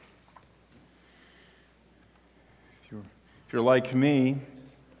If you're like me,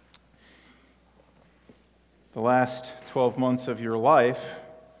 the last 12 months of your life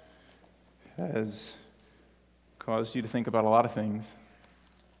has caused you to think about a lot of things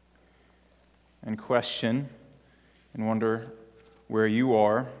and question and wonder where you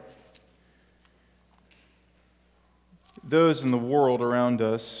are. Those in the world around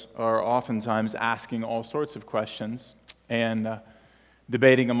us are oftentimes asking all sorts of questions and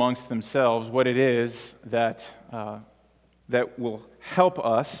debating amongst themselves what it is that will help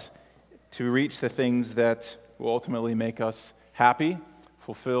us to reach the things that will ultimately make us happy,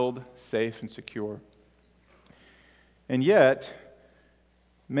 fulfilled, safe, and secure. And yet,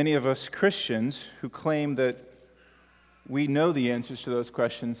 many of us Christians who claim that we know the answers to those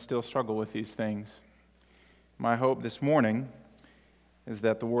questions still struggle with these things. My hope this morning is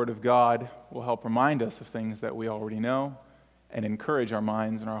that the Word of God will help remind us of things that we already know and encourage our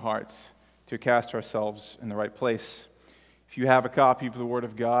minds and our hearts to cast ourselves in the right place. If you have a copy of the Word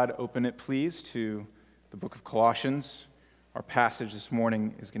of God, open it please to the book of Colossians. Our passage this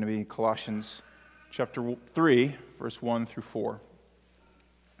morning is going to be Colossians chapter 3, verse 1 through 4.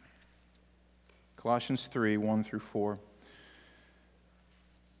 Colossians 3, 1 through 4.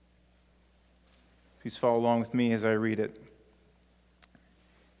 Please follow along with me as I read it.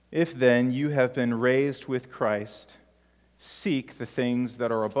 If then you have been raised with Christ, seek the things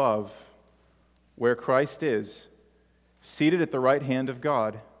that are above, where Christ is, seated at the right hand of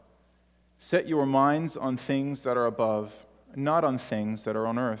God. Set your minds on things that are above, not on things that are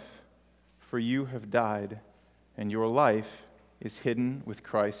on earth. For you have died, and your life is hidden with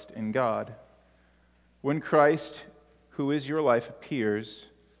Christ in God. When Christ, who is your life, appears,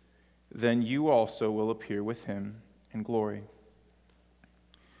 then you also will appear with him in glory.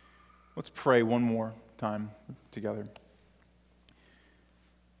 Let's pray one more time together.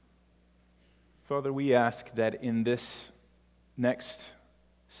 Father, we ask that in this next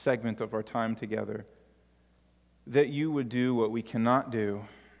segment of our time together, that you would do what we cannot do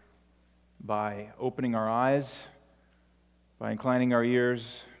by opening our eyes, by inclining our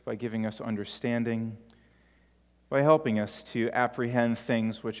ears, by giving us understanding, by helping us to apprehend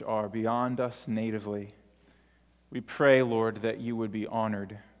things which are beyond us natively. We pray, Lord, that you would be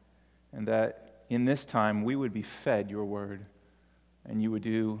honored and that in this time we would be fed your word and you would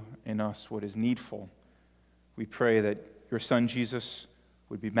do in us what is needful. We pray that your Son Jesus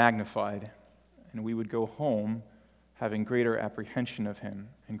would be magnified and we would go home having greater apprehension of him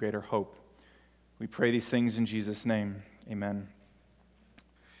and greater hope. We pray these things in Jesus' name. Amen.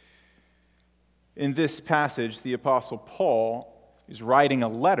 In this passage, the Apostle Paul is writing a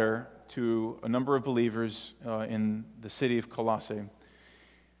letter to a number of believers in the city of Colossae.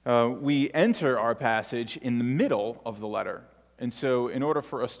 We enter our passage in the middle of the letter. And so in order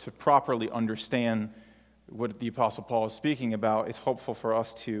for us to properly understand what the Apostle Paul is speaking about, it's helpful for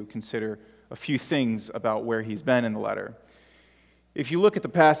us to consider a few things about where he's been in the letter. If you look at the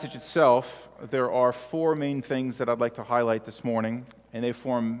passage itself, there are four main things that I'd like to highlight this morning, and they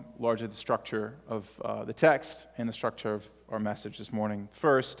form largely the structure of the text and the structure of our message this morning.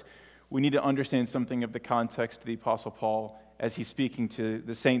 First, we need to understand something of the context of the Apostle Paul as he's speaking to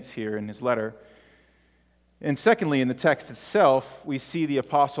the saints here in his letter. And secondly, in the text itself, we see the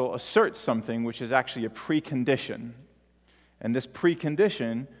apostle assert something which is actually a precondition. And this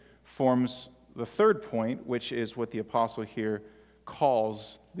precondition forms the third point, which is what the apostle here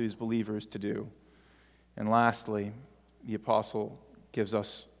calls these believers to do. And lastly, the apostle gives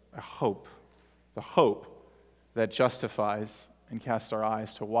us a hope, the hope that justifies and casts our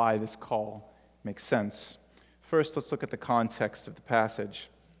eyes to why this call makes sense. First, let's look at the context of the passage.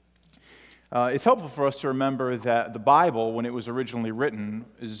 It's helpful for us to remember that the Bible, when it was originally written,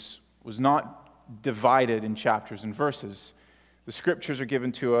 was not divided in chapters and verses. The scriptures are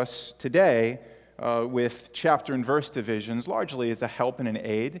given to us today with chapter and verse divisions, largely as a help and an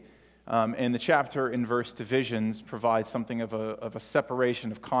aid. And the chapter and verse divisions provide something of a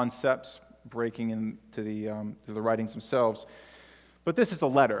separation of concepts, breaking into the writings themselves. But this is a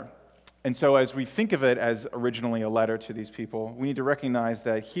letter. And so as we think of it as originally a letter to these people, we need to recognize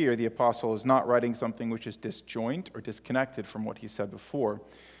that here the apostle is not writing something which is disjoint or disconnected from what he said before.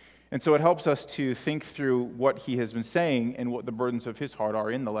 And so it helps us to think through what he has been saying and what the burdens of his heart are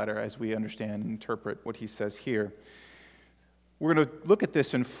in the letter as we understand and interpret what he says here. We're going to look at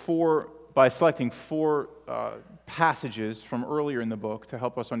this by selecting four passages from earlier in the book to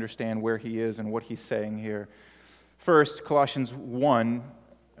help us understand where he is and what he's saying here. First, Colossians 1,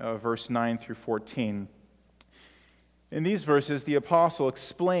 verse 9 through 14. In these verses, the apostle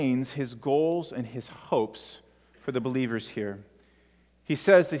explains his goals and his hopes for the believers here. He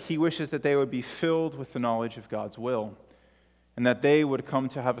says that he wishes that they would be filled with the knowledge of God's will, and that they would come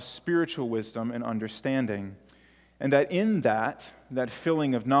to have a spiritual wisdom and understanding, and that in that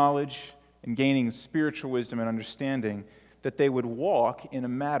filling of knowledge and gaining spiritual wisdom and understanding, that they would walk in a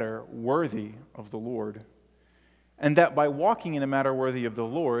manner worthy of the Lord. And that by walking in a manner worthy of the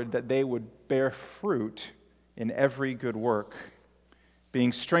Lord, that they would bear fruit in every good work,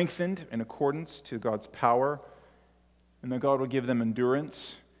 being strengthened in accordance to God's power, and that God will give them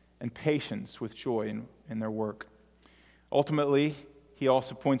endurance and patience with joy in their work. Ultimately, he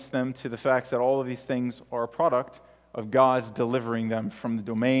also points them to the fact that all of these things are a product of God's delivering them from the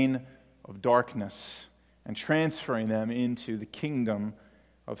domain of darkness and transferring them into the kingdom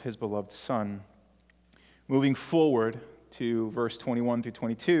of his beloved Son. Moving forward to verse 21 through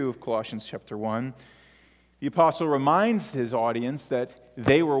 22 of Colossians chapter 1, the apostle reminds his audience that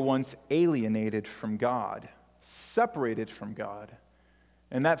they were once alienated from God, separated from God.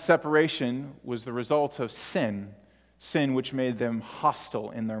 And that separation was the result of sin which made them hostile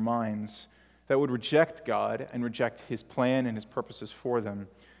in their minds, that would reject God and reject his plan and his purposes for them.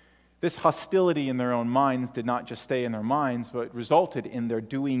 This hostility in their own minds did not just stay in their minds, but resulted in their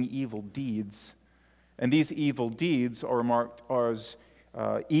doing evil deeds. And these evil deeds are marked as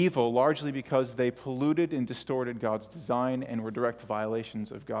evil largely because they polluted and distorted God's design and were direct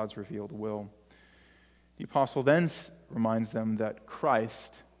violations of God's revealed will. The apostle then reminds them that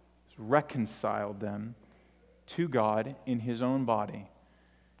Christ reconciled them to God in his own body.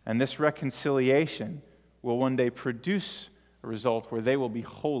 And this reconciliation will one day produce a result where they will be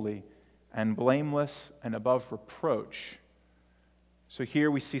holy and blameless and above reproach. So here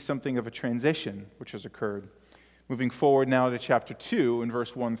we see something of a transition which has occurred. Moving forward now to chapter 2 in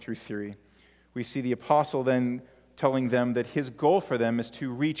verse 1 through 3, we see the apostle then telling them that his goal for them is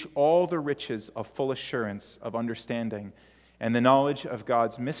to reach all the riches of full assurance of understanding and the knowledge of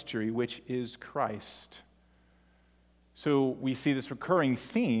God's mystery, which is Christ. So we see this recurring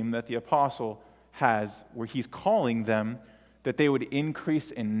theme that the apostle has where he's calling them that they would increase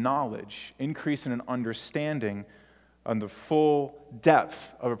in knowledge, increase in an understanding on the full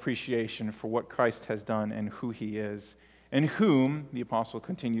depth of appreciation for what Christ has done and who he is, in whom, the apostle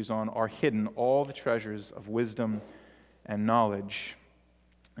continues on, are hidden all the treasures of wisdom and knowledge.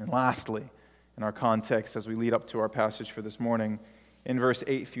 And lastly, in our context, as we lead up to our passage for this morning, in verse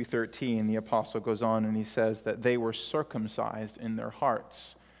 8 through 13, the apostle goes on and he says that they were circumcised in their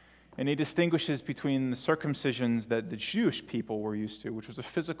hearts. And he distinguishes between the circumcisions that the Jewish people were used to, which was a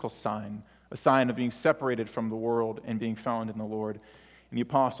physical sign, a sign of being separated from the world and being found in the Lord. And the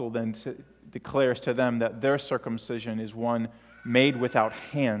apostle then declares to them that their circumcision is one made without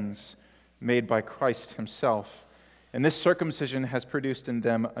hands, made by Christ himself. And this circumcision has produced in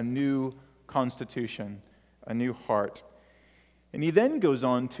them a new constitution, a new heart. And he then goes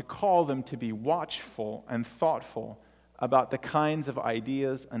on to call them to be watchful and thoughtful about the kinds of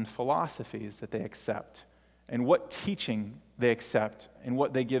ideas and philosophies that they accept, and what teaching they accept, and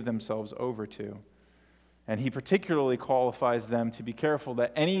what they give themselves over to. And he particularly qualifies them to be careful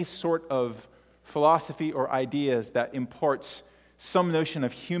that any sort of philosophy or ideas that imparts some notion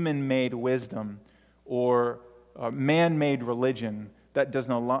of human-made wisdom or man-made religion that does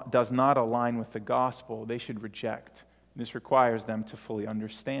not align with the gospel, they should reject. This requires them to fully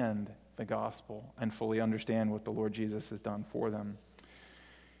understand the gospel and fully understand what the Lord Jesus has done for them.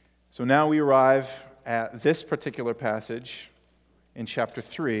 So now we arrive at this particular passage in chapter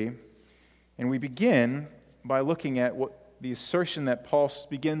 3, and we begin by looking at what the assertion that Paul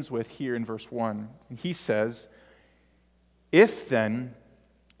begins with here in verse 1. And he says, "If then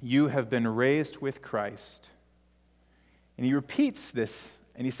you have been raised with Christ," and he repeats this,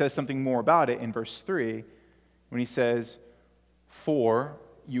 and he says something more about it in verse 3, when he says, "For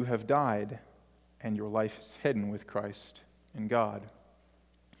you have died, and your life is hidden with Christ in God."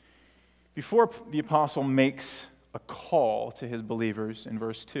 Before the apostle makes a call to his believers in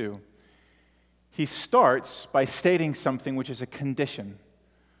verse 2, he starts by stating something which is a condition,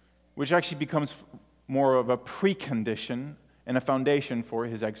 which actually becomes more of a precondition and a foundation for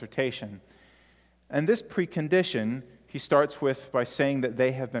his exhortation. And this precondition, he starts with by saying that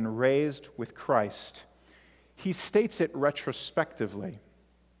they have been raised with Christ. He states it retrospectively.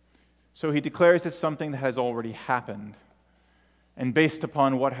 So he declares it's something that has already happened. And based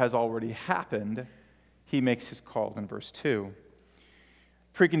upon what has already happened, he makes his call in verse 2.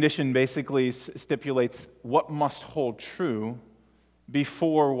 Precondition basically stipulates what must hold true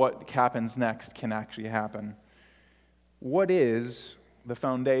before what happens next can actually happen. What is the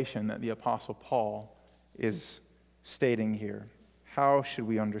foundation that the Apostle Paul is stating here? How should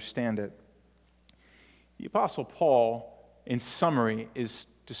we understand it? The Apostle Paul in summary, is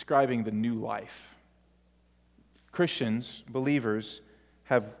describing the new life. Christians, believers,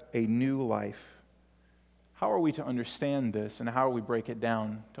 have a new life. How are we to understand this, and how do we break it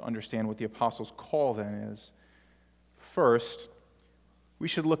down to understand what the apostles' call then is? First, we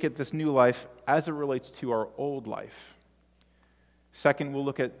should look at this new life as it relates to our old life. Second, we'll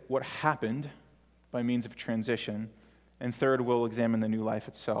look at what happened by means of transition. And third, we'll examine the new life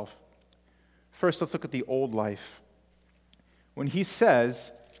itself. First, let's look at the old life. When he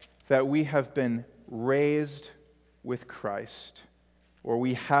says that we have been raised with Christ, or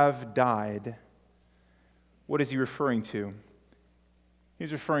we have died, what is he referring to?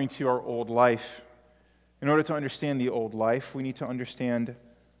 He's referring to our old life. In order to understand the old life, we need to understand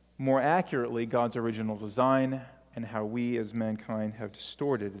more accurately God's original design and how we as mankind have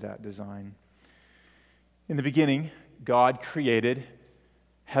distorted that design. In the beginning, God created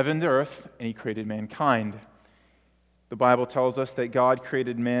heaven and earth, and he created mankind. The Bible tells us that God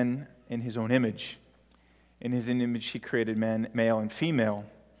created man in his own image. In his image, he created man, male and female.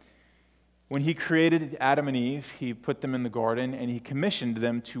 When he created Adam and Eve, he put them in the garden, and he commissioned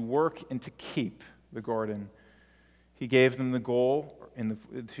them to work and to keep the garden. He gave them the goal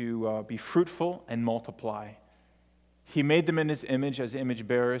to be fruitful and multiply. He made them in his image as image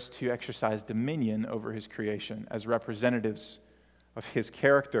bearers to exercise dominion over his creation as representatives of his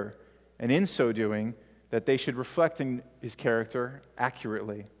character, and in so doing, that they should reflect in his character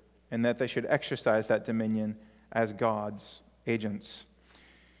accurately, and that they should exercise that dominion as God's agents.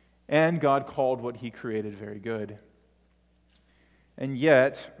 And God called what he created very good. And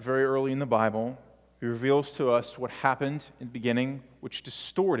yet, very early in the Bible, he reveals to us what happened in the beginning, which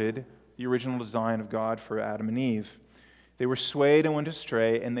distorted the original design of God for Adam and Eve. They were swayed and went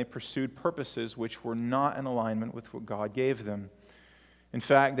astray, and they pursued purposes which were not in alignment with what God gave them. In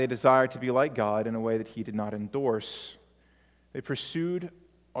fact, they desired to be like God in a way that he did not endorse. They pursued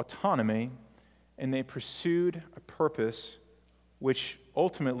autonomy, and they pursued a purpose which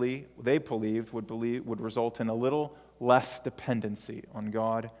ultimately they believed would result in a little less dependency on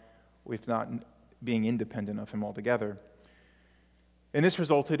God, if not being independent of him altogether. And this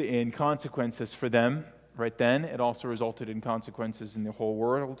resulted in consequences for them right then. It also resulted in consequences in the whole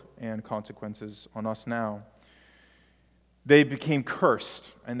world and consequences on us now. They became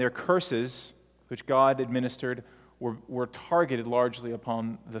cursed, and their curses, which God administered, were targeted largely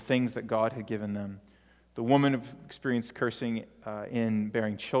upon the things that God had given them. The woman experienced cursing in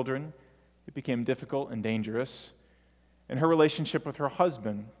bearing children. It became difficult and dangerous. And her relationship with her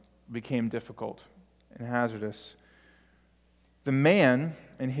husband became difficult and hazardous. The man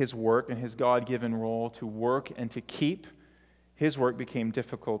in his work, in his God-given role to work and to keep, his work became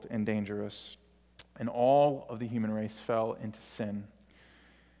difficult and dangerous. And all of the human race fell into sin.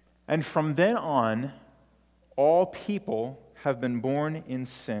 And from then on, all people have been born in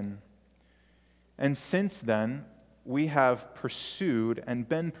sin. And since then, we have pursued and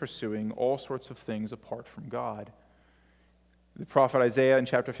been pursuing all sorts of things apart from God. The prophet Isaiah in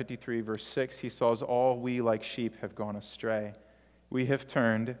chapter 53, verse 6, he says, "All we like sheep have gone astray. We have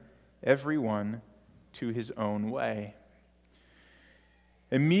turned every one to his own way."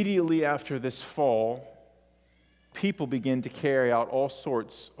 Immediately after this fall, people begin to carry out all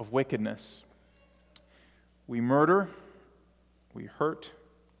sorts of wickedness. We murder, we hurt,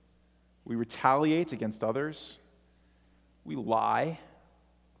 we retaliate against others, we lie,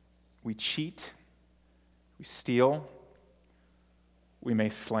 we cheat, we steal, we may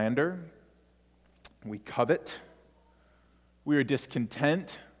slander, we covet, we are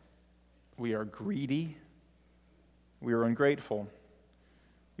discontent, we are greedy, we are ungrateful.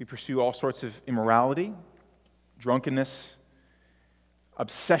 We pursue all sorts of immorality, drunkenness,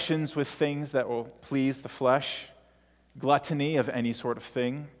 obsessions with things that will please the flesh, gluttony of any sort of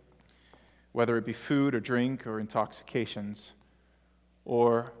thing, whether it be food or drink or intoxications,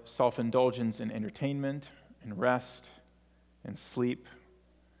 or self-indulgence in entertainment and rest and sleep.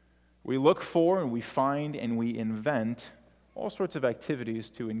 We look for and we find and we invent all sorts of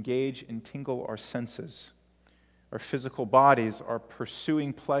activities to engage and tingle our senses. Our physical bodies are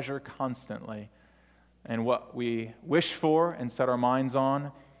pursuing pleasure constantly. And what we wish for and set our minds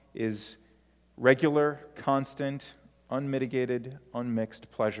on is regular, constant, unmitigated,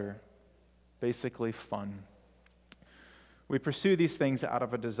 unmixed pleasure. Basically, fun. We pursue these things out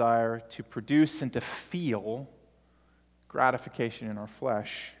of a desire to produce and to feel gratification in our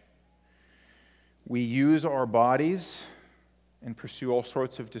flesh. We use our bodies and pursue all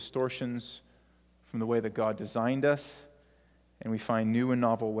sorts of distortions from the way that God designed us, and we find new and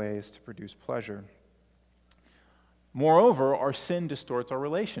novel ways to produce pleasure. Moreover, our sin distorts our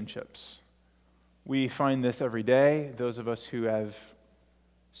relationships. We find this every day, those of us who have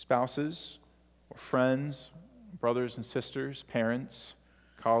spouses or friends, brothers and sisters, parents,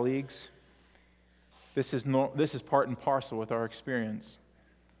 colleagues. This is part and parcel with our experience.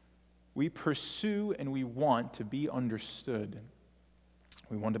 We pursue and we want to be understood.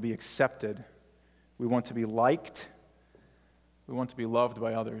 We want to be accepted. We want to be liked. We want to be loved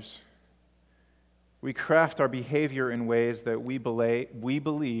by others. We craft our behavior in ways that we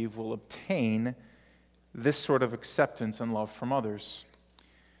believe will obtain this sort of acceptance and love from others.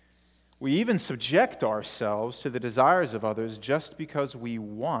 We even subject ourselves to the desires of others just because we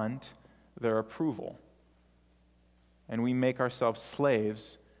want their approval. And we make ourselves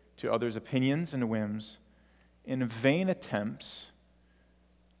slaves to others' opinions and whims in vain attempts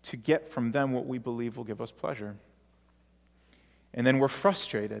to get from them what we believe will give us pleasure. And then we're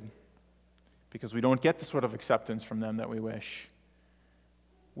frustrated because we don't get the sort of acceptance from them that we wish.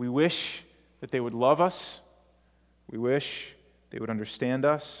 We wish that they would love us. We wish they would understand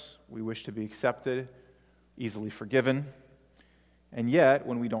us. We wish to be accepted, easily forgiven. And yet,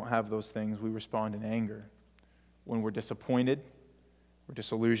 when we don't have those things, we respond in anger. When we're disappointed, we're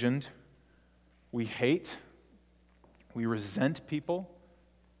disillusioned, we hate, we resent people,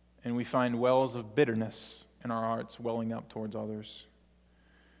 and we find wells of bitterness in our hearts welling up towards others.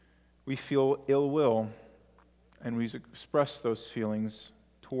 We feel ill will, and we express those feelings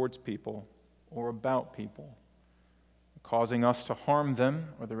towards people or about people, causing us to harm them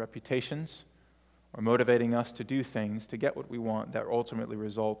or their reputations, or motivating us to do things to get what we want that ultimately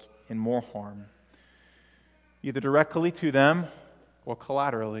result in more harm, either directly to them or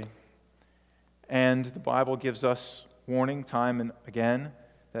collaterally. And the Bible gives us warning time and again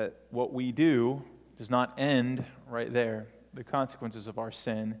that what we do does not end right there. The consequences of our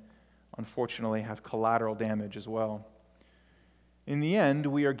sin, unfortunately, have collateral damage as well. In the end,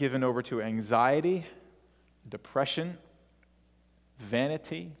 we are given over to anxiety, depression,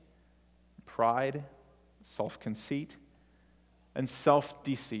 vanity, pride, self-conceit, and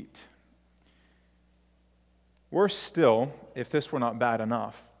self-deceit. Worse still, if this were not bad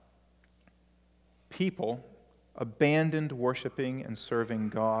enough, people abandoned worshiping and serving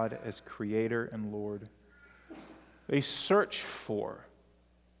God as Creator and Lord. They search for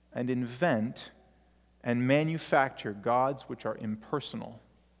and invent and manufacture gods which are impersonal,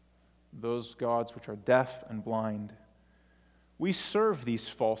 those gods which are deaf and blind. We serve these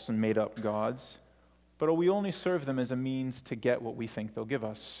false and made-up gods, but we only serve them as a means to get what we think they'll give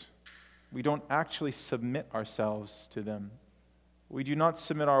us. We don't actually submit ourselves to them. We do not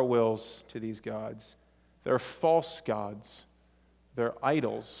submit our wills to these gods. They're false gods. They're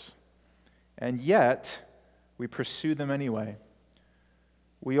idols. And yet, we pursue them anyway.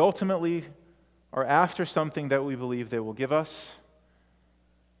 We ultimately are after something that we believe they will give us,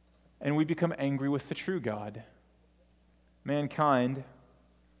 and we become angry with the true God. Mankind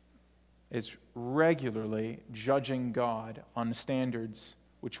is regularly judging God on standards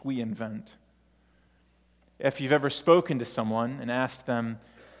which we invent. If you've ever spoken to someone and asked them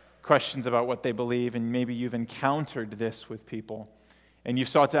questions about what they believe, and maybe you've encountered this with people, and you've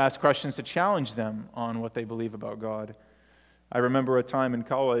sought to ask questions to challenge them on what they believe about God. I remember a time in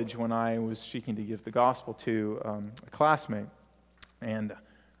college when I was seeking to give the gospel to a classmate, and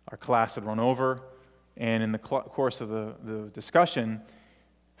our class had run over, and in the course of the discussion,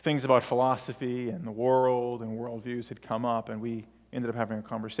 things about philosophy and the world and worldviews had come up, and we ended up having a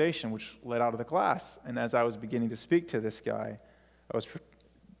conversation which led out of the class. And as I was beginning to speak to this guy, I was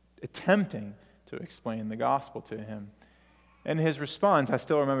attempting to explain the gospel to him. And his response, I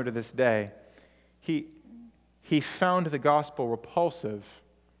still remember to this day, he found the gospel repulsive.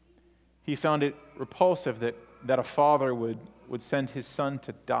 He found it repulsive that a father would send his son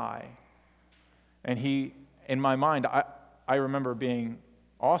to die. And in my mind, I remember being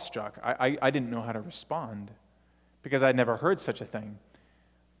awestruck. I didn't know how to respond because I'd never heard such a thing.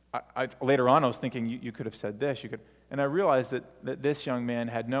 Later on, I was thinking, you could have said this. And I realized that this young man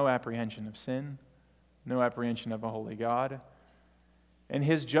had no apprehension of sin, no apprehension of a holy God, and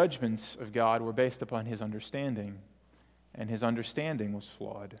his judgments of God were based upon his understanding, and his understanding was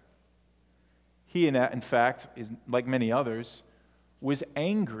flawed. He, in fact, is like many others, was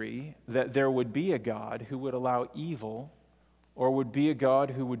angry that there would be a God who would allow evil, or would be a God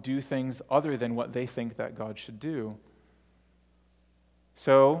who would do things other than what they think that God should do.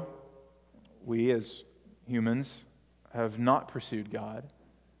 So, we as humans have not pursued God.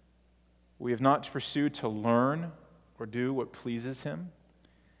 We have not pursued to learn or do what pleases Him.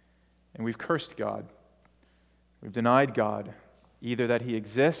 And we've cursed God. We've denied God, either that He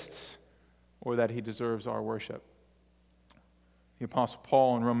exists or that He deserves our worship. The Apostle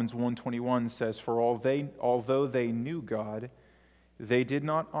Paul in Romans 1:21 says, "For although they knew God, they did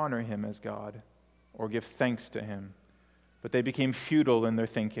not honor him as God or give thanks to him, but they became futile in their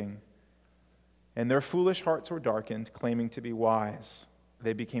thinking. And their foolish hearts were darkened, claiming to be wise.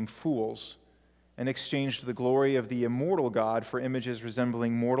 They became fools and exchanged the glory of the immortal God for images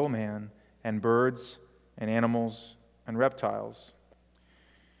resembling mortal man and birds and animals and reptiles."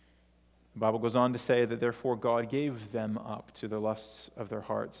 The Bible goes on to say that therefore God gave them up to the lusts of their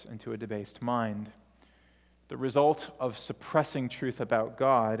hearts and to a debased mind. The result of suppressing truth about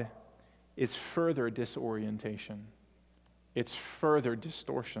God is further disorientation. It's further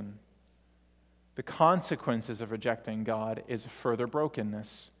distortion. The consequences of rejecting God is further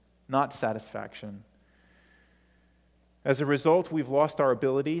brokenness, not satisfaction. As a result, we've lost our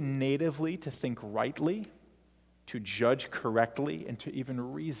ability natively to think rightly, to judge correctly, and to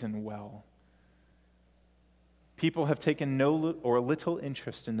even reason well. People have taken no or little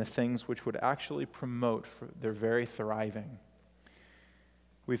interest in the things which would actually promote for their very thriving.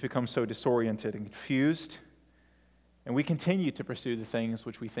 We've become so disoriented and confused, and we continue to pursue the things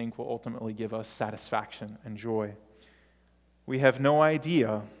which we think will ultimately give us satisfaction and joy. We have no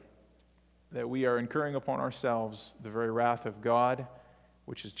idea that we are incurring upon ourselves the very wrath of God,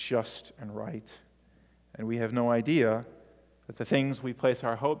 which is just and right. And we have no idea that the things we place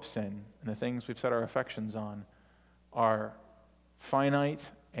our hopes in and the things we've set our affections on are finite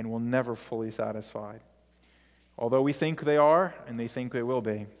and will never fully satisfy. Although we think they are, and they think they will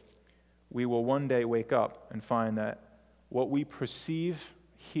be, we will one day wake up and find that what we perceive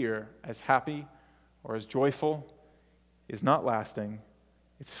here as happy or as joyful is not lasting,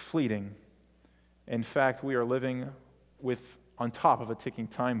 it's fleeting. In fact, we are living on top of a ticking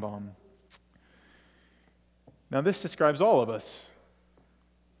time bomb. Now, this describes all of us.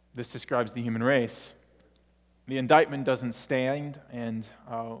 This describes the human race. The indictment doesn't stand and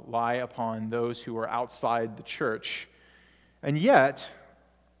lie upon those who are outside the church. And yet,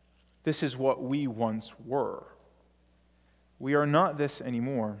 this is what we once were. We are not this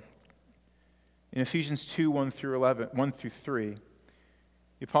anymore. In Ephesians 2, 1 through 3,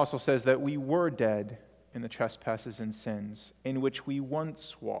 the apostle says that we were dead in the trespasses and sins in which we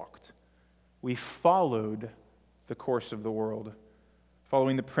once walked. We followed the course of the world,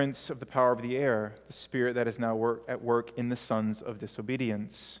 following the prince of the power of the air, the spirit that is now at work in the sons of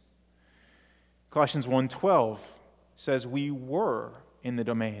disobedience. Colossians 1:12 says we were in the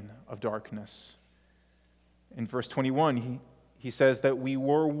domain of darkness. In verse 21, he says that we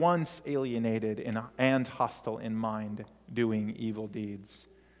were once alienated and hostile in mind, doing evil deeds.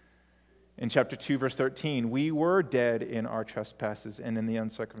 In chapter 2, verse 13, we were dead in our trespasses and in the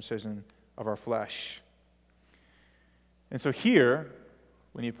uncircumcision of our flesh. And so here,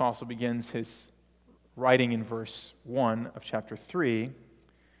 when the apostle begins his writing in verse 1 of chapter 3,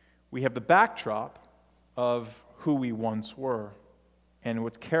 we have the backdrop of who we once were and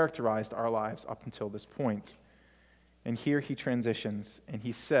what's characterized our lives up until this point. And here he transitions and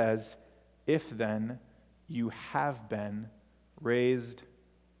he says, "If then you have been raised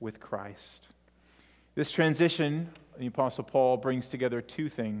with Christ." This transition, the Apostle Paul brings together two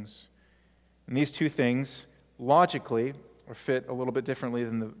things. And these two things, logically, are fit a little bit differently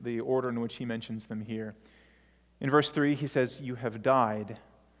than the order in which he mentions them here. In verse 3, he says, "You have died."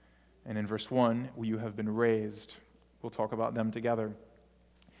 And in verse 1, "You have been raised." We'll talk about them together.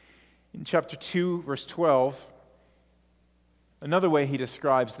 In chapter 2, verse 12, another way he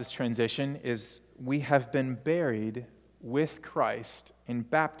describes this transition is, "We have been buried with Christ in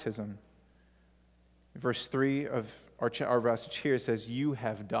baptism." Verse 3 of our passage here says, "You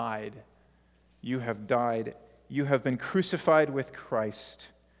have died. You have died. You have been crucified with Christ.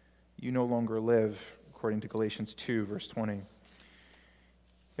 You no longer live," according to Galatians 2, verse 20.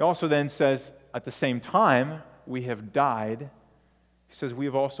 He also then says, at the same time, we have died. He says, we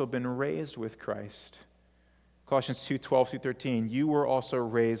have also been raised with Christ. Colossians 2, 12 through 13, "You were also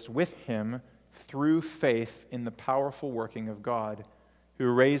raised with him through faith in the powerful working of God,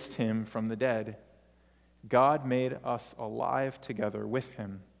 who raised him from the dead. God made us alive together with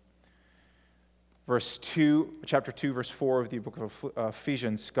him." Chapter 2, verse 4 of the book of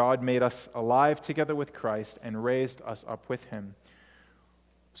Ephesians, "God made us alive together with Christ and raised us up with him."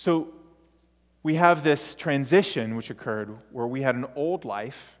 So we have this transition which occurred where we had an old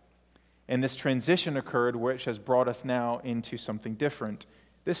life, and this transition occurred which has brought us now into something different.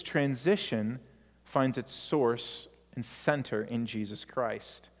 This transition finds its source and center in Jesus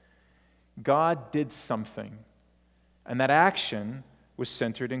Christ. God did something, and that action was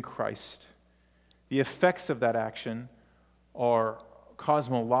centered in Christ. The effects of that action are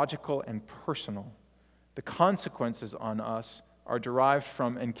cosmological and personal. The consequences on us are derived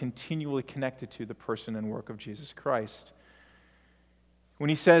from and continually connected to the person and work of Jesus Christ. When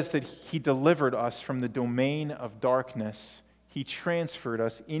he says that he delivered us from the domain of darkness, he transferred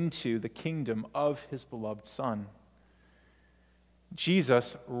us into the kingdom of his beloved Son.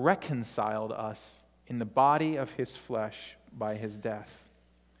 Jesus reconciled us in the body of his flesh by his death.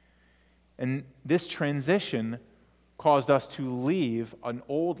 And this transition caused us to leave an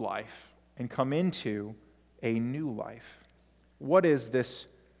old life and come into a new life. What is this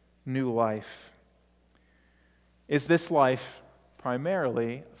new life? Is this life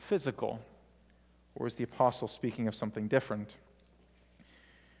primarily physical, or is the apostle speaking of something different?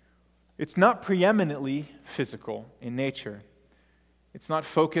 It's not preeminently physical in nature. It's not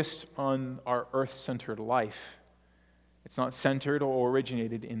focused on our earth-centered life. It's not centered or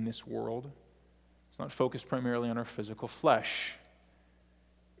originated in this world. It's not focused primarily on our physical flesh.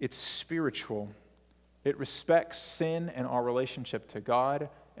 It's spiritual. It respects sin and our relationship to God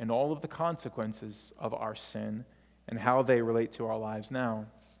and all of the consequences of our sin and how they relate to our lives now.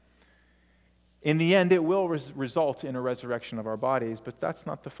 In the end, it will result in a resurrection of our bodies, but that's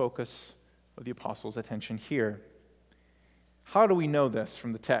not the focus of the apostle's attention here. How do we know this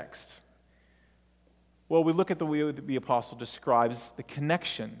from the text? Well, we look at the way the apostle describes the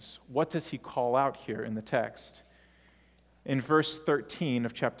connections. What does he call out here in the text? In verse 13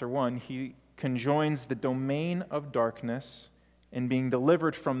 of chapter 1, he conjoins the domain of darkness and being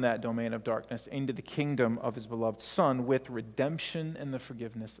delivered from that domain of darkness into the kingdom of his beloved Son with redemption and the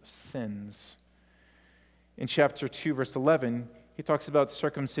forgiveness of sins. In chapter 2, verse 11, he talks about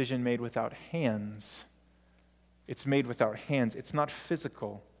circumcision made without hands. It's made without hands. It's not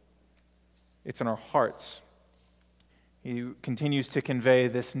physical. It's in our hearts. He continues to convey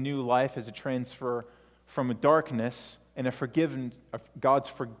this new life as a transfer from darkness and God's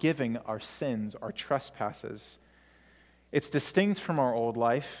forgiving our sins, our trespasses. It's distinct from our old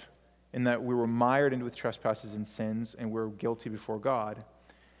life in that we were mired into with trespasses and sins and we're guilty before God.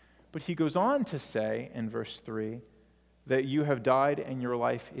 But he goes on to say in verse 3 that you have died and your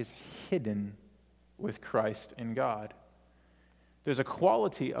life is hidden with Christ in God. There's a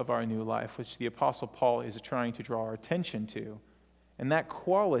quality of our new life which the Apostle Paul is trying to draw our attention to. And that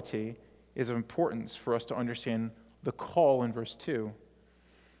quality is of importance for us to understand the call in verse 2.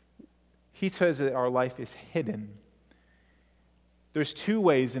 He says that our life is hidden. There's two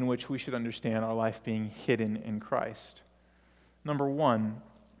ways in which we should understand our life being hidden in Christ. Number one,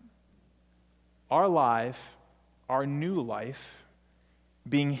 our life, our new life,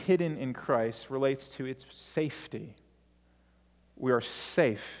 being hidden in Christ relates to its safety. We are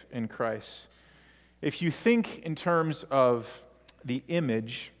safe in Christ. If you think in terms of the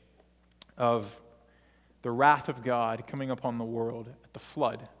image of the wrath of God coming upon the world at the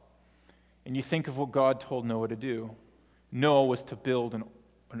flood, and you think of what God told Noah to do, Noah was to build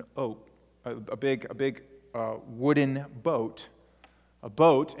a big wooden boat, a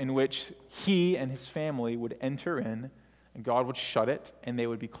boat in which he and his family would enter in, and God would shut it, and they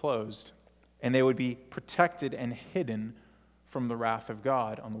would be closed, and they would be protected and hidden from the wrath of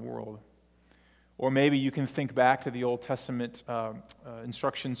God on the world. Or maybe you can think back to the Old Testament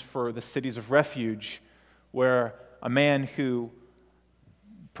instructions for the cities of refuge, where a man who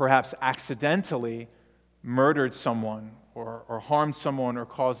perhaps accidentally murdered someone or harmed someone or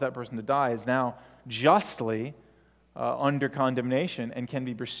caused that person to die is now justly under condemnation and can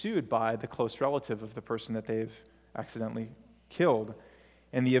be pursued by the close relative of the person that they've accidentally killed.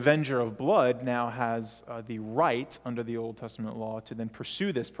 And the avenger of blood now has the right, under the Old Testament law, to then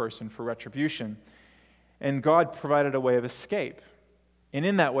pursue this person for retribution. And God provided a way of escape. And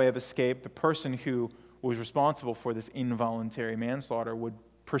in that way of escape, the person who was responsible for this involuntary manslaughter would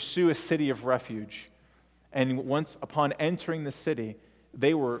pursue a city of refuge. And once upon entering the city,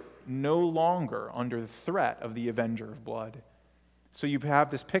 they were no longer under the threat of the avenger of blood. So you have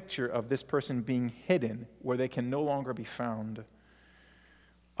this picture of this person being hidden where they can no longer be found.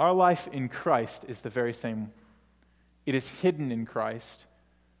 Our life in Christ is the very same. It is hidden in Christ.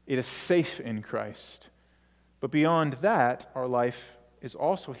 It is safe in Christ. But beyond that, our life is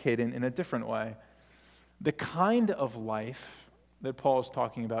also hidden in a different way. The kind of life that Paul is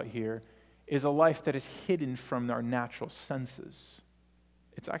talking about here is a life that is hidden from our natural senses.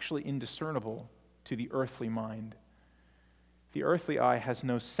 It's actually indiscernible to the earthly mind. The earthly eye has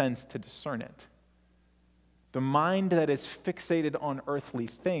no sense to discern it. The mind that is fixated on earthly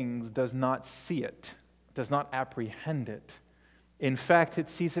things does not see it, does not apprehend it. In fact, it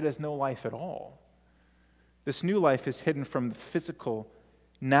sees it as no life at all. This new life is hidden from the physical,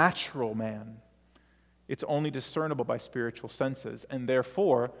 natural man. It's only discernible by spiritual senses, and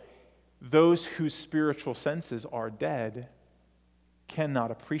therefore, those whose spiritual senses are dead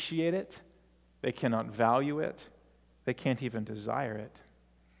cannot appreciate it, they cannot value it, they can't even desire it.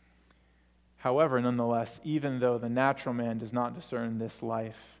 However, nonetheless, even though the natural man does not discern this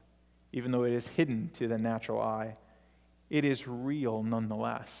life, even though it is hidden to the natural eye, it is real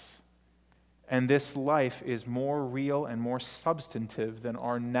nonetheless. And this life is more real and more substantive than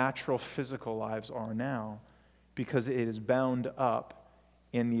our natural physical lives are now, because it is bound up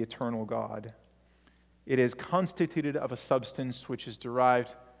in the eternal God. It is constituted of a substance which is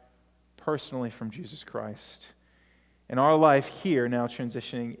derived personally from Jesus Christ. And our life here, now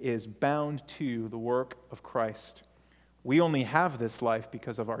transitioning, is bound to the work of Christ. We only have this life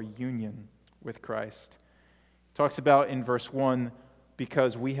because of our union with Christ. It talks about in verse 1,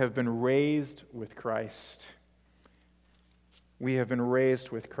 because we have been raised with Christ. We have been raised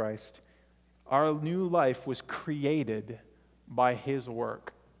with Christ. Our new life was created by His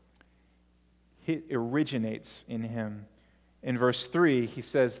work. It originates in Him. In verse 3, he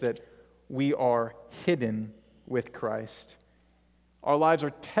says that we are hidden with Christ. Our lives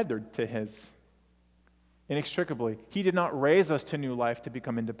are tethered to His inextricably. He did not raise us to new life to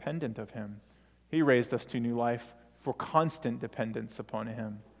become independent of Him. He raised us to new life for constant dependence upon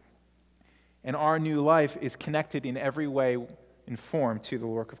Him. And our new life is connected in every way and form to the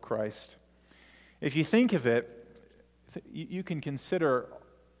work of Christ. If you think of it, you can consider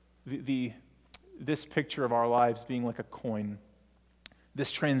this picture of our lives being like a coin.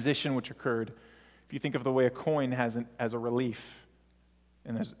 This transition which occurred. If you think of the way a coin has as a relief,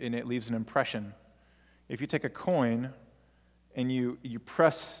 and it leaves an impression. If you take a coin and you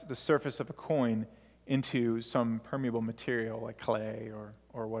press the surface of a coin into some permeable material like clay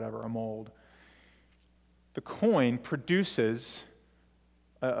or whatever, a mold, the coin produces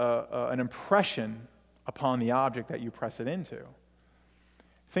an impression upon the object that you press it into.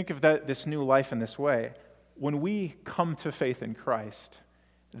 Think of this new life in this way. When we come to faith in Christ,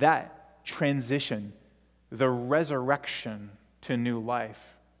 that transition, the resurrection to new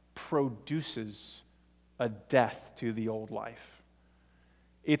life, produces a death to the old life.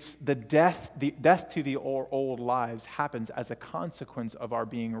 It's the death to the old lives happens as a consequence of our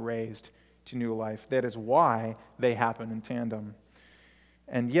being raised to new life. That is why they happen in tandem.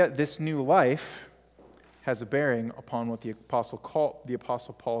 And yet this new life has a bearing upon what the Apostle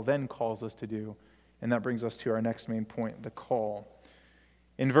Paul then calls us to do. And that brings us to our next main point, the call.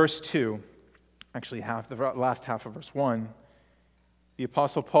 In verse 2, actually the last half of verse 1, the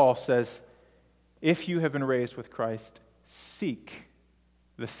Apostle Paul says, if you have been raised with Christ, seek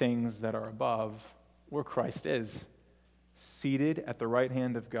the things that are above, where Christ is, seated at the right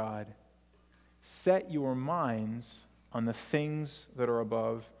hand of God. Set your minds on the things that are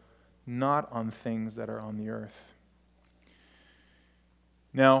above, not on things that are on the earth.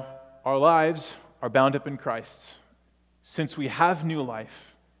 Now, our lives are bound up in Christ. Since we have new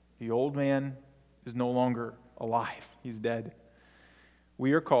life, the old man is no longer alive. He's dead.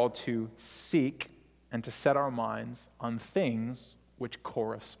 We are called to seek and to set our minds on things which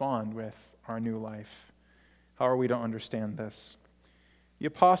correspond with our new life. How are we to understand this? The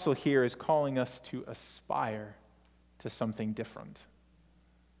apostle here is calling us to aspire to something different.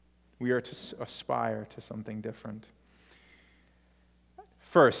 We are to aspire to something different.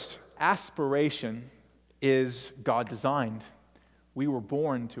 First, aspiration is God-designed. We were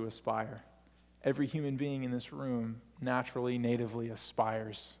born to aspire. Every human being in this room naturally, natively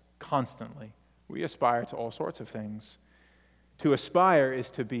aspires constantly. We aspire to all sorts of things. To aspire is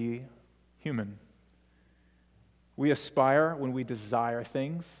to be human. We aspire when we desire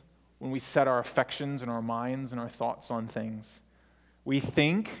things, when we set our affections and our minds and our thoughts on things. We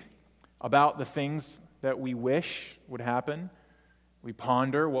think about the things that we wish would happen. We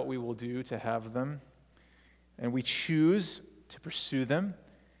ponder what we will do to have them. And we choose to pursue them.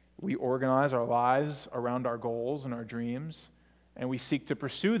 We organize our lives around our goals and our dreams. And we seek to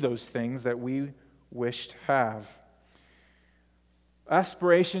pursue those things that we wish to have.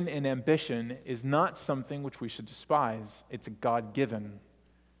 Aspiration and ambition is not something which we should despise. It's God-given.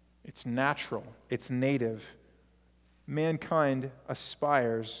 It's natural. It's native. Mankind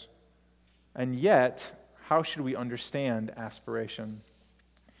aspires. And yet, how should we understand aspiration?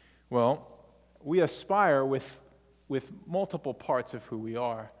 Well, we aspire with multiple parts of who we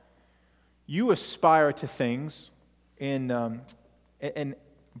are. You aspire to things and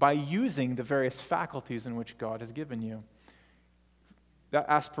by using the various faculties in which God has given you. That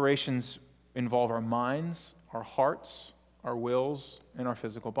aspirations involve our minds, our hearts, our wills, and our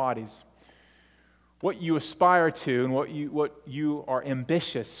physical bodies. What you aspire to and what you are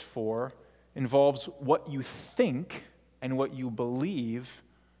ambitious for involves what you think and what you believe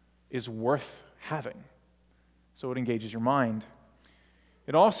is worth having. So it engages your mind.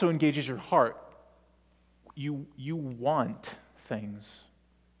 It also engages your heart. You want things.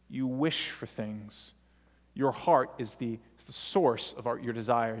 You wish for things. Your heart is the source of your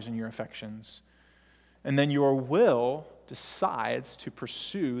desires and your affections. And then your will decides to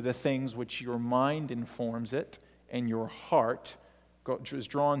pursue the things which your mind informs it and your heart is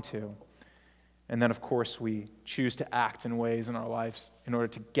drawn to. And then, of course, we choose to act in ways in our lives in order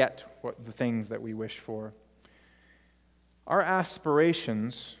to get the things that we wish for. Our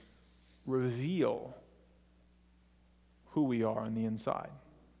aspirations reveal who we are on the inside.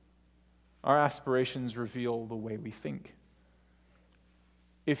 Our aspirations reveal the way we think.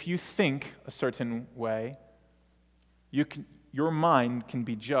 If you think a certain way, your mind can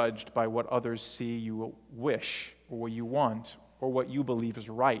be judged by what others see you wish, or what you want, or what you believe is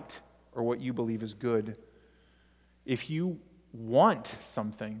right, or what you believe is good. If you want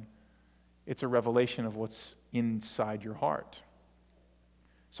something, it's a revelation of what's inside your heart.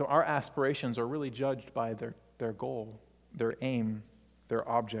 So our aspirations are really judged by their goal, their aim, their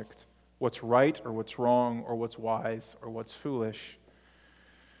object, what's right or what's wrong or what's wise or what's foolish.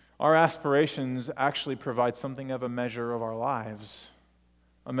 Our aspirations actually provide something of a measure of our lives,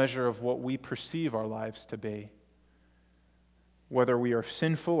 a measure of what we perceive our lives to be. Whether we are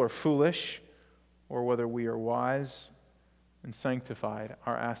sinful or foolish, or whether we are wise and sanctified,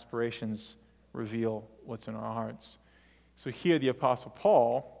 our aspirations reveal what's in our hearts. So here the Apostle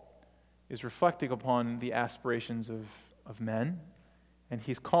Paul is reflecting upon the aspirations of men, and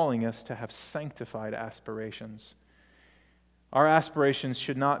he's calling us to have sanctified aspirations. Our aspirations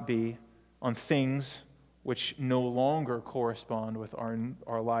should not be on things which no longer correspond with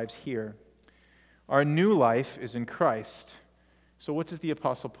our lives here. Our new life is in Christ. So what does the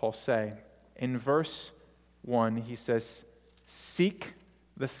Apostle Paul say? In verse 1, he says, "Seek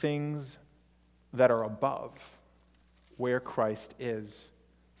the things that are above, where Christ is,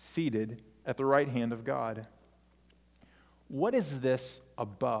 seated at the right hand of God." What is this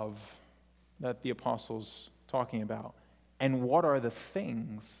above that the apostle's talking about? And what are the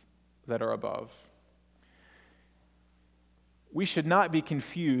things that are above? We should not be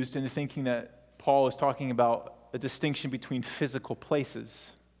confused into thinking that Paul is talking about a distinction between physical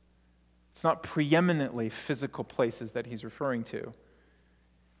places. It's not preeminently physical places that he's referring to.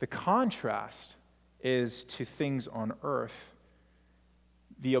 The contrast is to things on earth.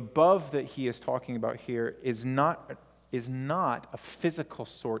 The above that he is talking about here is not a physical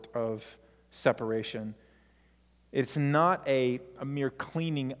sort of separation. It's not a mere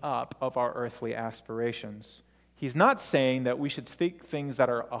cleaning up of our earthly aspirations. He's not saying that we should think things that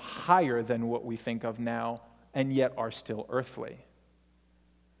are higher than what we think of now and yet are still earthly.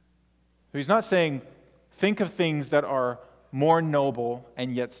 He's not saying think of things that are more noble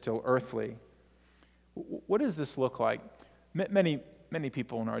and yet still earthly. What does this look like? Many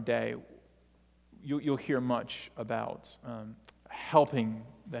people in our day, you'll hear much about helping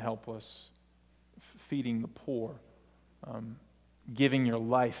the helpless, feeding the poor, giving your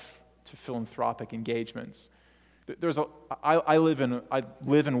life to philanthropic engagements. I live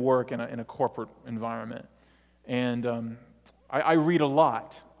and work in a corporate environment, and I read a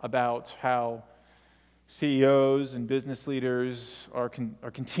lot about how CEOs and business leaders are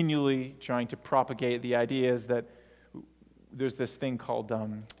continually trying to propagate the ideas that there's this thing called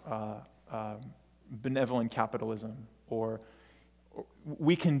benevolent capitalism, or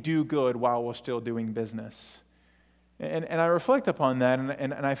we can do good while we're still doing business. And I reflect upon that,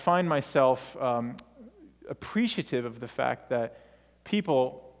 and I find myself appreciative of the fact that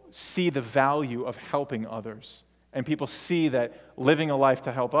people see the value of helping others. And people see that living a life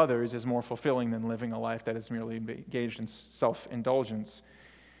to help others is more fulfilling than living a life that is merely engaged in self-indulgence.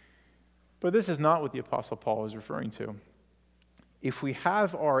 But this is not what the Apostle Paul is referring to. If we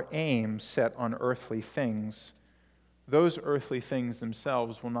have our aim set on earthly things, those earthly things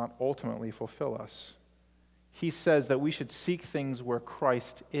themselves will not ultimately fulfill us. He says that we should seek things where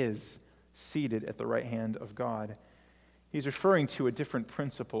Christ is, seated at the right hand of God. He's referring to a different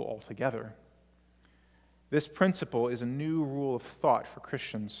principle altogether. This principle is a new rule of thought for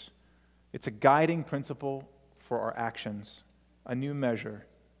Christians. It's a guiding principle for our actions, a new measure,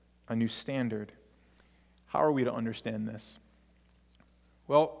 a new standard. How are we to understand this?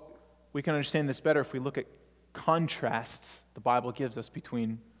 Well, we can understand this better if we look at contrasts the Bible gives us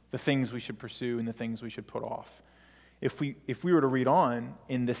between the things we should pursue and the things we should put off. If we were to read on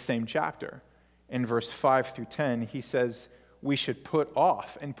in this same chapter, in verse 5 through 10, he says we should put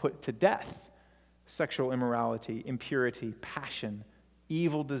off and put to death sexual immorality, impurity, passion,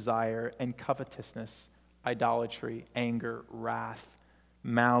 evil desire, and covetousness, idolatry, anger, wrath,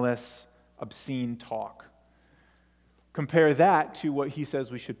 malice, obscene talk. Compare that to what he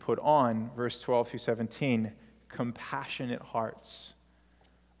says we should put on, verse 12 through 17. Compassionate hearts,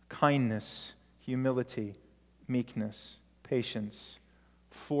 kindness, humility, meekness, patience,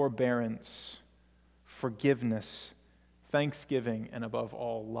 forbearance, forgiveness, thanksgiving, and above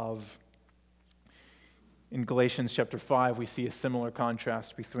all, love. In Galatians chapter 5, we see a similar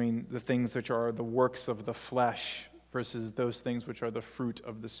contrast between the things which are the works of the flesh versus those things which are the fruit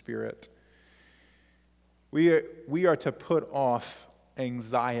of the Spirit. We are to put off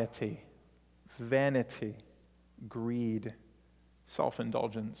anxiety, vanity, greed,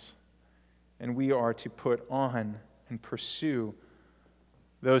 self-indulgence, and we are to put on and pursue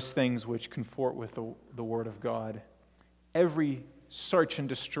those things which comport with the Word of God. Every search and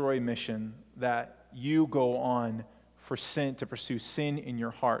destroy mission that you go on for sin, to pursue sin in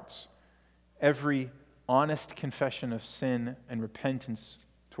your hearts, every honest confession of sin and repentance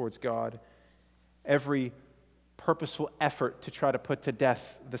towards God, every purposeful effort to try to put to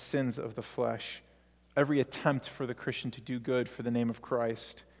death the sins of the flesh, every attempt for the Christian to do good for the name of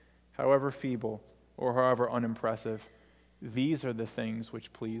Christ, however feeble or however unimpressive, these are the things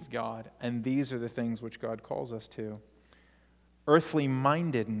which please God, and these are the things which God calls us to. Earthly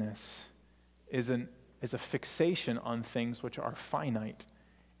mindedness is a fixation on things which are finite.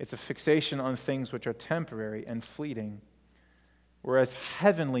 It's a fixation on things which are temporary and fleeting. Whereas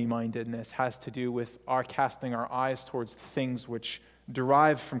heavenly mindedness has to do with our casting our eyes towards the things which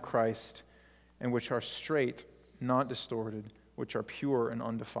derive from Christ and which are straight, not distorted, which are pure and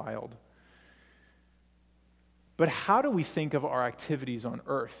undefiled. But how do we think of our activities on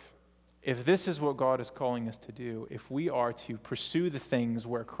earth? If this is what God is calling us to do, if we are to pursue the things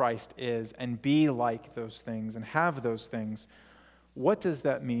where Christ is and be like those things and have those things, what does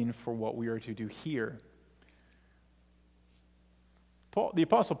that mean for what we are to do here? The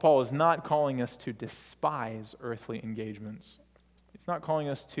Apostle Paul is not calling us to despise earthly engagements. He's not calling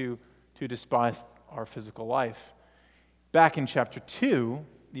us to despise our physical life. Back in chapter 2,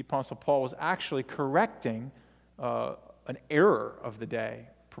 the Apostle Paul was actually correcting an error of the day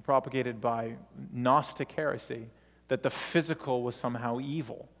propagated by Gnostic heresy, that the physical was somehow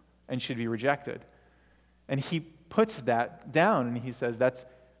evil and should be rejected. And he puts that down and he says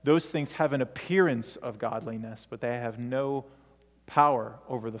those things have an appearance of godliness, but they have no power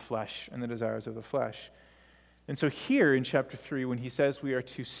over the flesh and the desires of the flesh. And so here in chapter 3, when he says we are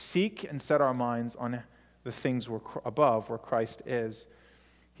to seek and set our minds on the things above, where Christ is,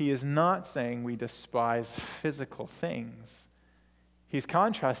 he is not saying we despise physical things. He's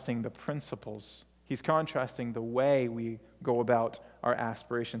contrasting the principles. He's contrasting the way we go about our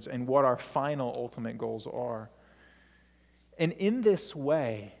aspirations and what our final ultimate goals are. And in this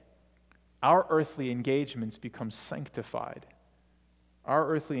way, our earthly engagements become sanctified. Our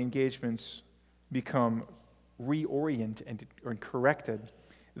earthly engagements become reoriented and corrected.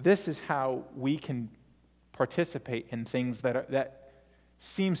 This is how we can participate in things that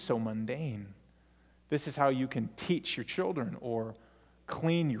seem so mundane. This is how you can teach your children or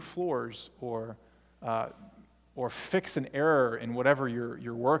clean your floors or fix an error in whatever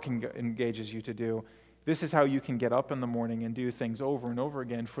your work engages you to do. This is how you can get up in the morning and do things over and over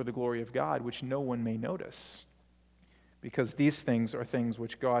again for the glory of God, which no one may notice. Because these things are things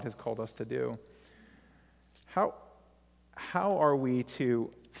which God has called us to do. How are we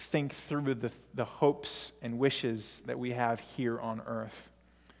to think through the hopes and wishes that we have here on earth?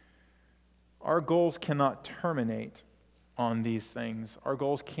 Our goals cannot terminate on these things. Our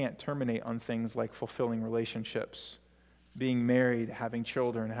goals can't terminate on things like fulfilling relationships, being married, having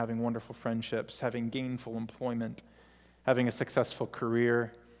children, having wonderful friendships, having gainful employment, having a successful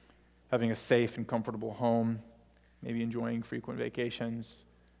career, having a safe and comfortable home, maybe enjoying frequent vacations,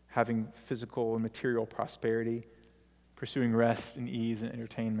 having physical and material prosperity, pursuing rest and ease and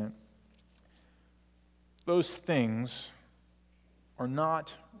entertainment. Those things are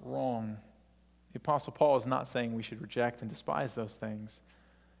not wrong. The Apostle Paul is not saying we should reject and despise those things.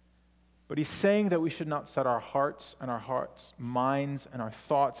 But he's saying that we should not set our hearts, minds, and our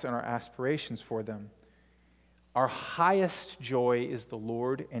thoughts and our aspirations for them. Our highest joy is the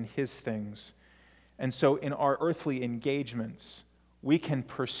Lord and His things. And so in our earthly engagements, we can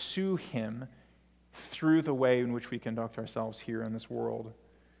pursue Him through the way in which we conduct ourselves here in this world.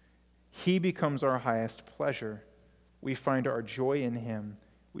 He becomes our highest pleasure. We find our joy in Him.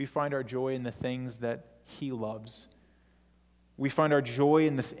 We find our joy in the things that He loves. We find our joy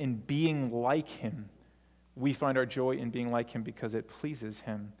in being like Him. We find our joy in being like Him because it pleases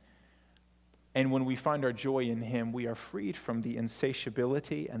Him. And when we find our joy in Him, we are freed from the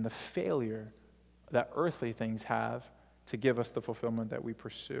insatiability and the failure that earthly things have to give us the fulfillment that we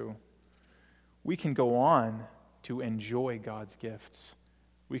pursue. We can go on to enjoy God's gifts.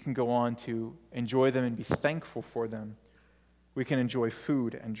 We can go on to enjoy them and be thankful for them. We can enjoy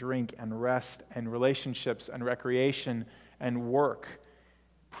food and drink and rest and relationships and recreation and work,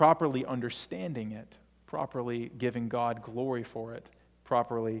 properly understanding it, properly giving God glory for it,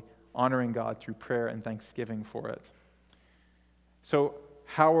 properly honoring God through prayer and thanksgiving for it. So,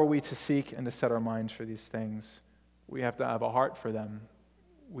 how are we to seek and to set our minds for these things? We have to have a heart for them.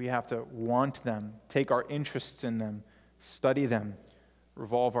 We have to want them, take our interests in them, study them,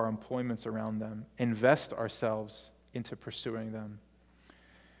 revolve our employments around them, invest ourselves into pursuing them.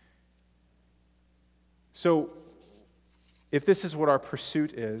 So, if this is what our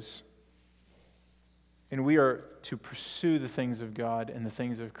pursuit is, and we are to pursue the things of God and the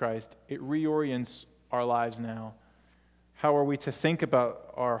things of Christ, it reorients our lives now. How are we to think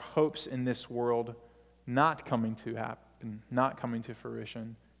about our hopes in this world not coming to happen, not coming to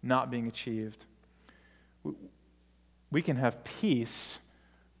fruition, not being achieved? We can have peace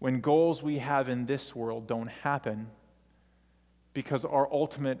when goals we have in this world don't happen because our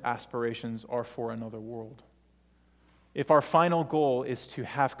ultimate aspirations are for another world. If our final goal is to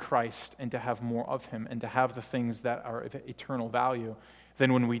have Christ and to have more of Him and to have the things that are of eternal value,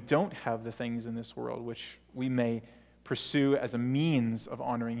 then when we don't have the things in this world, which we may pursue as a means of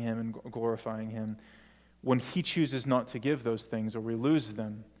honoring Him and glorifying Him, when He chooses not to give those things or we lose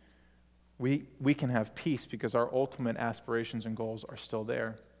them, we can have peace because our ultimate aspirations and goals are still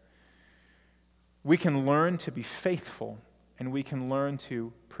there. We can learn to be faithful, and we can learn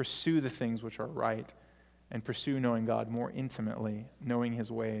to pursue the things which are right and pursue knowing God more intimately, knowing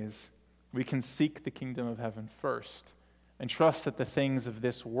His ways. We can seek the kingdom of heaven first and trust that the things of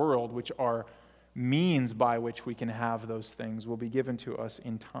this world, which are means by which we can have those things, will be given to us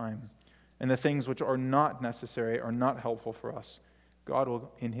in time. And the things which are not necessary, are not helpful for us, God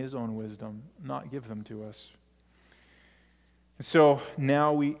will, in His own wisdom, not give them to us. And so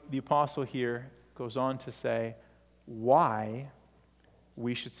now the apostle here goes on to say why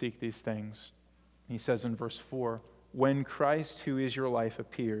we should seek these things. He says in verse 4, "When Christ, who is your life,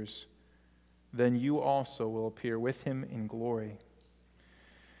 appears, then you also will appear with Him in glory."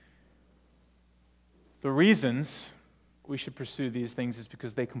 The reasons we should pursue these things is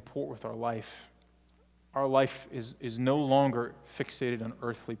because they comport with our life. Our life is no longer fixated on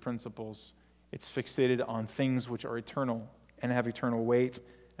earthly principles. It's fixated on things which are eternal and have eternal weight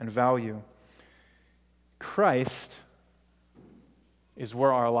and value. Christ is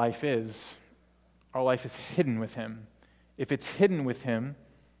where our life is. Our life is hidden with Him. If it's hidden with Him,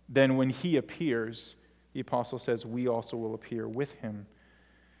 then when He appears, the apostle says, we also will appear with Him.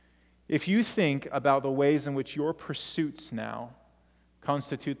 If you think about the ways in which your pursuits now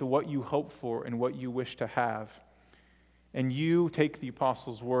constitute what you hope for and what you wish to have, and you take the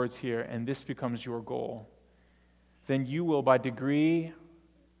apostle's words here and this becomes your goal, then you will, by degree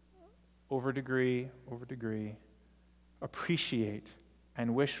over degree over degree, appreciate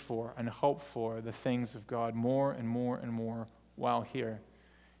and wish for and hope for the things of God more and more and more while here.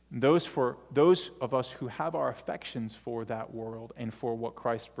 Those of us who have our affections for that world and for what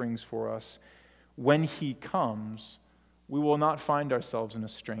Christ brings for us, when He comes, we will not find ourselves in a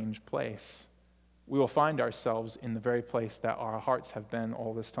strange place. We will find ourselves in the very place that our hearts have been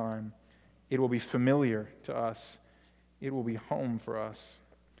all this time. It will be familiar to us. It will be home for us.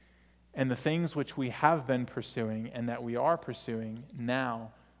 And the things which we have been pursuing and that we are pursuing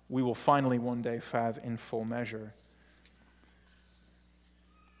now, we will finally one day have in full measure.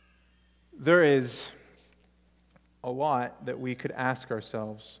 There is a lot that we could ask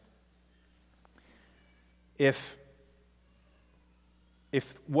ourselves. If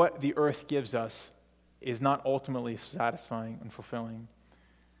what the earth gives us is not ultimately satisfying and fulfilling,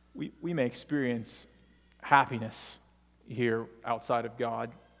 we may experience happiness here outside of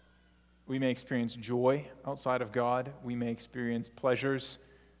God. We may experience joy outside of God. We may experience pleasures,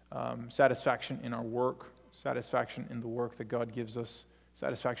 satisfaction in our work, satisfaction in the work that God gives us,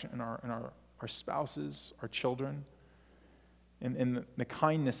 satisfaction in our spouses, our children. In the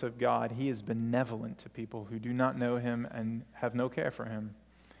kindness of God, He is benevolent to people who do not know Him and have no care for Him.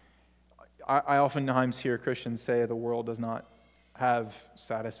 I oftentimes hear Christians say the world does not have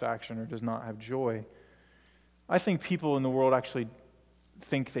satisfaction or does not have joy. I think people in the world actually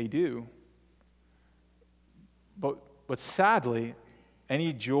think they do. But sadly,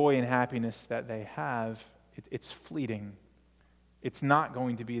 any joy and happiness that they have, it's fleeting. It's not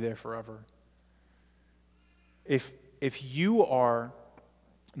going to be there forever. If you are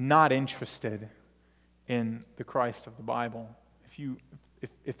not interested in the Christ of the Bible,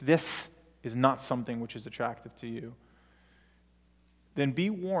 if this is not something which is attractive to you, then be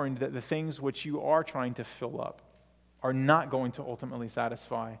warned that the things which you are trying to fill up are not going to ultimately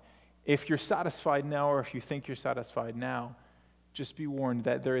satisfy. If you're satisfied now, or if you think you're satisfied now, just be warned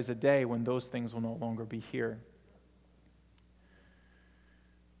that there is a day when those things will no longer be here.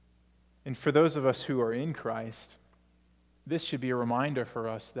 And for those of us who are in Christ, this should be a reminder for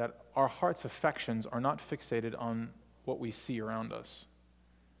us that our heart's affections are not fixated on what we see around us.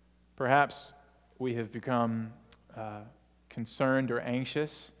 Perhaps we have become concerned or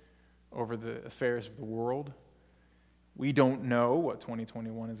anxious over the affairs of the world. We don't know what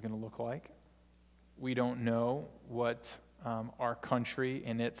 2021 is going to look like. We don't know what our country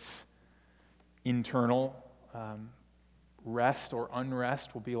and its internal rest or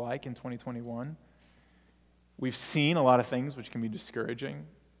unrest will be like in 2021. We've seen a lot of things which can be discouraging.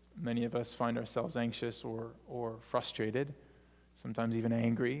 Many of us find ourselves anxious or frustrated, sometimes even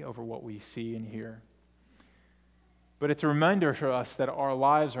angry over what we see and hear. But it's a reminder for us that our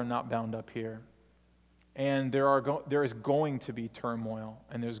lives are not bound up here. And there is going to be turmoil,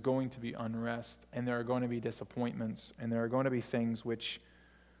 and there's going to be unrest, and there are going to be disappointments, and there are going to be things which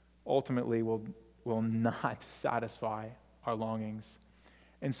ultimately will not satisfy our longings.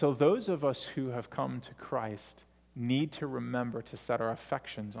 And so those of us who have come to Christ need to remember to set our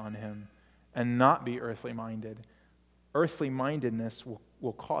affections on him and not be earthly minded. Earthly mindedness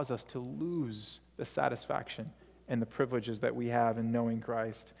will cause us to lose the satisfaction and the privileges that we have in knowing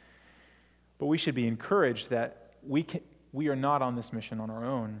Christ. But we should be encouraged that we are not on this mission on our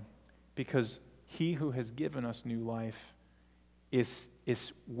own, because he who has given us new life is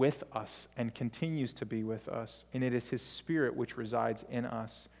with us and continues to be with us, and it is his Spirit which resides in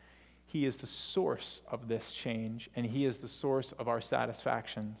us. He is the source of this change, and he is the source of our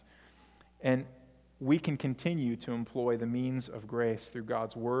satisfactions. And we can continue to employ the means of grace through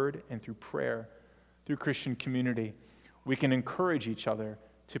God's word and through prayer, through Christian community. We can encourage each other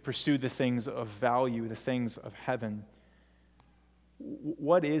to pursue the things of value, the things of heaven.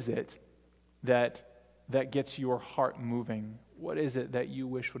 What is it that gets your heart moving? What is it that you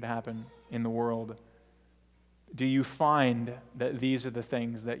wish would happen in the world? Do you find that these are the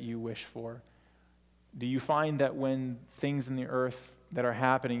things that you wish for? Do you find that when things in the earth that are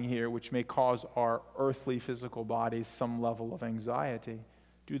happening here, which may cause our earthly physical bodies some level of anxiety,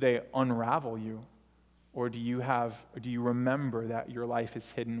 do they unravel you? Or do you remember that your life is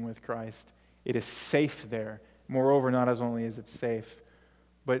hidden with Christ? It is safe there. Moreover, not as only is it safe,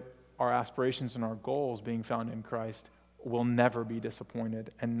 but our aspirations and our goals being found in Christ will never be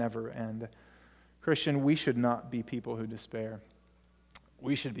disappointed and never end. Christian, we should not be people who despair.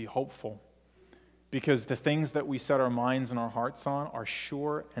 We should be hopeful, because the things that we set our minds and our hearts on are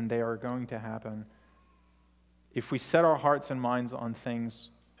sure, and they are going to happen. If we set our hearts and minds on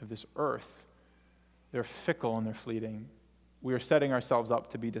things of this earth, they're fickle and they're fleeting. We are setting ourselves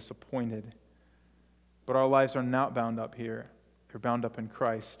up to be disappointed. But our lives are not bound up here. They're bound up in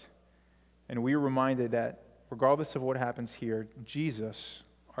Christ. And we are reminded that regardless of what happens here, Jesus,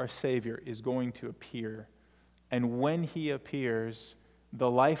 our Savior, is going to appear. And when he appears,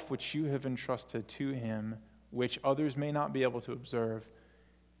 the life which you have entrusted to him, which others may not be able to observe,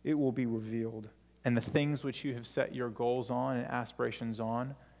 it will be revealed. And the things which you have set your goals on and aspirations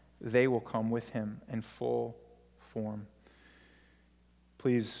on, they will come with him in full form.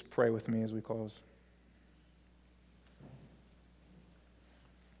 Please pray with me as we close.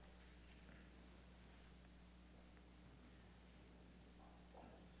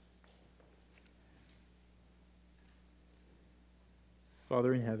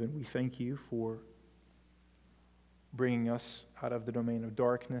 Father in heaven, we thank you for bringing us out of the domain of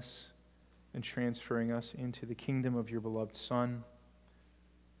darkness and transferring us into the kingdom of your beloved Son.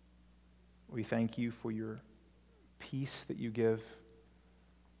 We thank you for your peace that you give.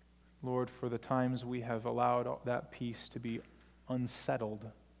 Lord, for the times we have allowed that peace to be unsettled,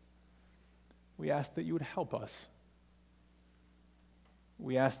 we ask that you would help us.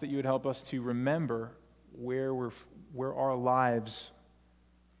 We ask that you would help us to remember where our lives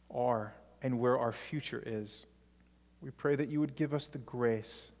are and where our future is. We pray that you would give us the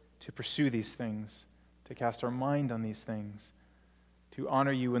grace to pursue these things, to cast our mind on these things, to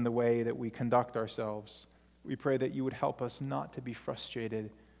honor you in the way that we conduct ourselves. We pray that you would help us not to be frustrated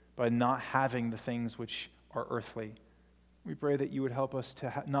by not having the things which are earthly. We pray that you would help us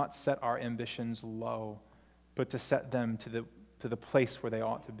to not set our ambitions low, but to set them to the place where they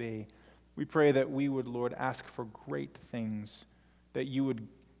ought to be. We pray that we would, Lord, ask for great things, that you would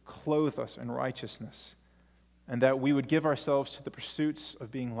clothe us in righteousness, and that we would give ourselves to the pursuits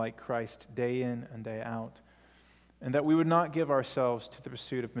of being like Christ day in and day out, and that we would not give ourselves to the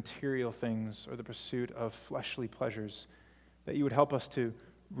pursuit of material things or the pursuit of fleshly pleasures, that you would help us to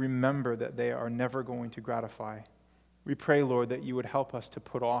remember that they are never going to gratify, We pray, Lord, that you would help us to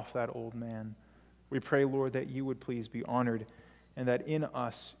put off that old man. We pray, Lord, that you would please be honored and that in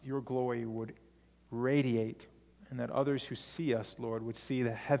us your glory would radiate and that others who see us, Lord, would see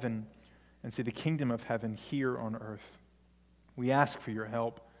the heaven and see the kingdom of heaven here on earth. We ask for your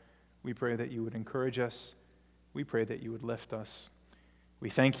help. We pray that you would encourage us. We pray that you would lift us. We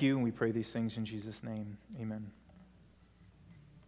thank you and we pray these things in Jesus' name. Amen.